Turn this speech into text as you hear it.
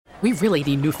We really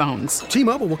need new phones.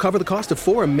 T-Mobile will cover the cost of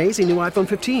 4 amazing new iPhone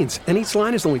 15s, and each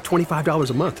line is only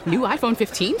 $25 a month. New iPhone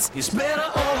 15s? It's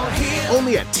better over here.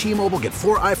 Only at T-Mobile, get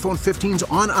 4 iPhone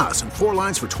 15s on us and 4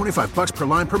 lines for $25 per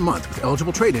line per month with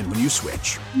eligible trade-in when you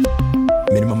switch.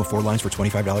 Minimum of 4 lines for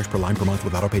 $25 per line per month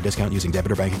with autopay discount using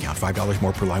debit or bank account. $5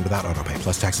 more per line without autopay,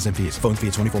 plus taxes and fees. Phone fee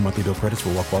at 24 monthly bill credits for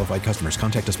well-qualified customers.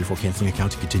 Contact us before canceling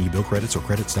account to continue bill credits or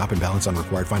credit stop and balance on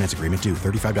required finance agreement due.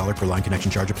 $35 per line connection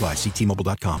charge applies. See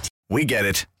T-Mobile.com. We get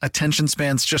it. Attention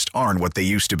spans just aren't what they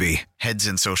used to be. Heads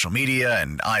in social media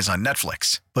and eyes on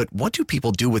Netflix. But what do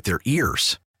people do with their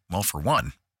ears? Well, for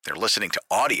one, they're listening to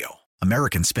audio.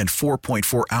 Americans spend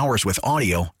 4.4 hours with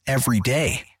audio every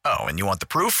day. Oh, and you want the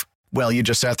proof? Well, you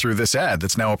just sat through this ad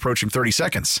that's now approaching 30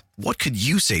 seconds. What could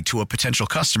you say to a potential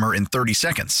customer in 30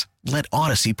 seconds? Let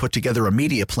Odyssey put together a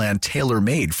media plan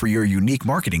tailor-made for your unique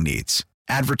marketing needs.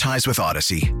 Advertise with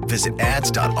Odyssey. Visit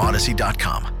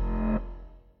ads.odyssey.com.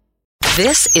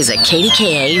 This is a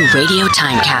KDKA radio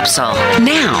time capsule.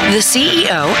 Now, the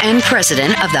CEO and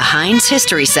president of the Heinz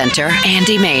History Center,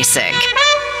 Andy Masich.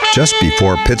 Just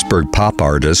before Pittsburgh pop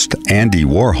artist Andy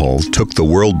Warhol took the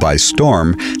world by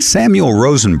storm, Samuel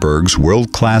Rosenberg's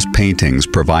world-class paintings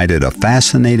provided a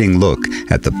fascinating look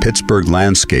at the Pittsburgh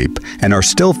landscape and are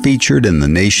still featured in the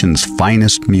nation's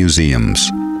finest museums.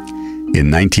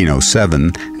 In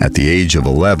 1907, at the age of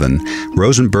 11,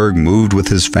 Rosenberg moved with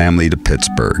his family to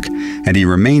Pittsburgh, and he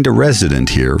remained a resident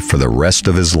here for the rest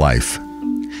of his life.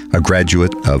 A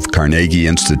graduate of Carnegie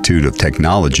Institute of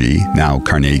Technology, now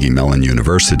Carnegie Mellon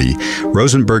University,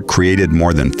 Rosenberg created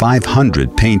more than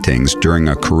 500 paintings during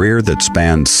a career that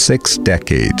spanned 6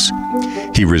 decades.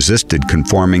 He resisted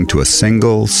conforming to a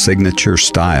single signature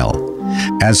style.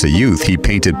 As a youth, he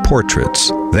painted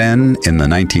portraits. Then, in the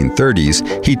 1930s,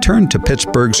 he turned to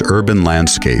Pittsburgh's urban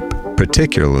landscape,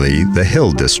 particularly the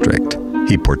Hill District.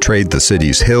 He portrayed the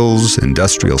city's hills,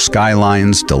 industrial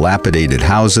skylines, dilapidated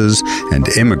houses, and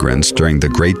immigrants during the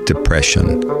Great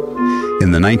Depression. In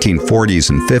the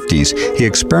 1940s and 50s, he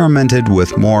experimented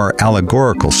with more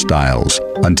allegorical styles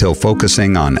until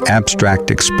focusing on abstract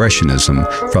expressionism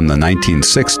from the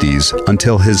 1960s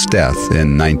until his death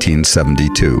in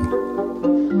 1972.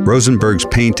 Rosenberg's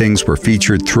paintings were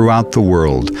featured throughout the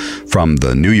world, from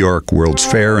the New York World's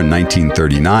Fair in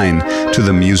 1939 to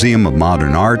the Museum of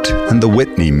Modern Art and the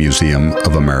Whitney Museum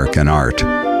of American Art.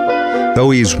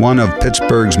 Though he's one of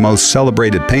Pittsburgh's most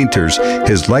celebrated painters,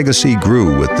 his legacy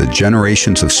grew with the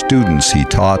generations of students he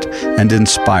taught and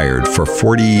inspired for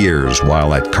 40 years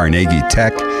while at Carnegie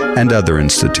Tech and other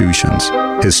institutions.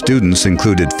 His students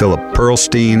included Philip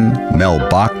Pearlstein, Mel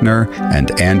Bachner, and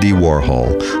Andy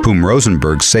Warhol, whom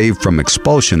Rosenberg saved from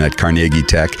expulsion at Carnegie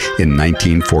Tech in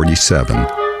 1947.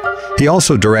 He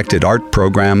also directed art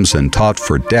programs and taught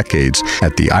for decades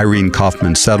at the Irene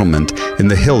Kaufman Settlement in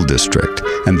the Hill District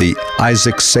and the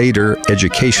Isaac Sater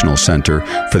Educational Center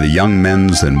for the Young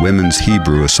Men's and Women's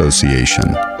Hebrew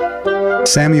Association.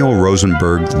 Samuel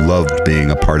Rosenberg loved being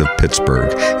a part of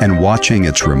Pittsburgh and watching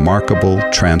its remarkable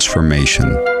transformation.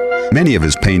 Many of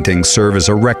his paintings serve as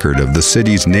a record of the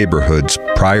city's neighborhoods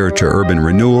prior to urban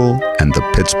renewal and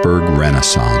the Pittsburgh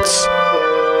Renaissance.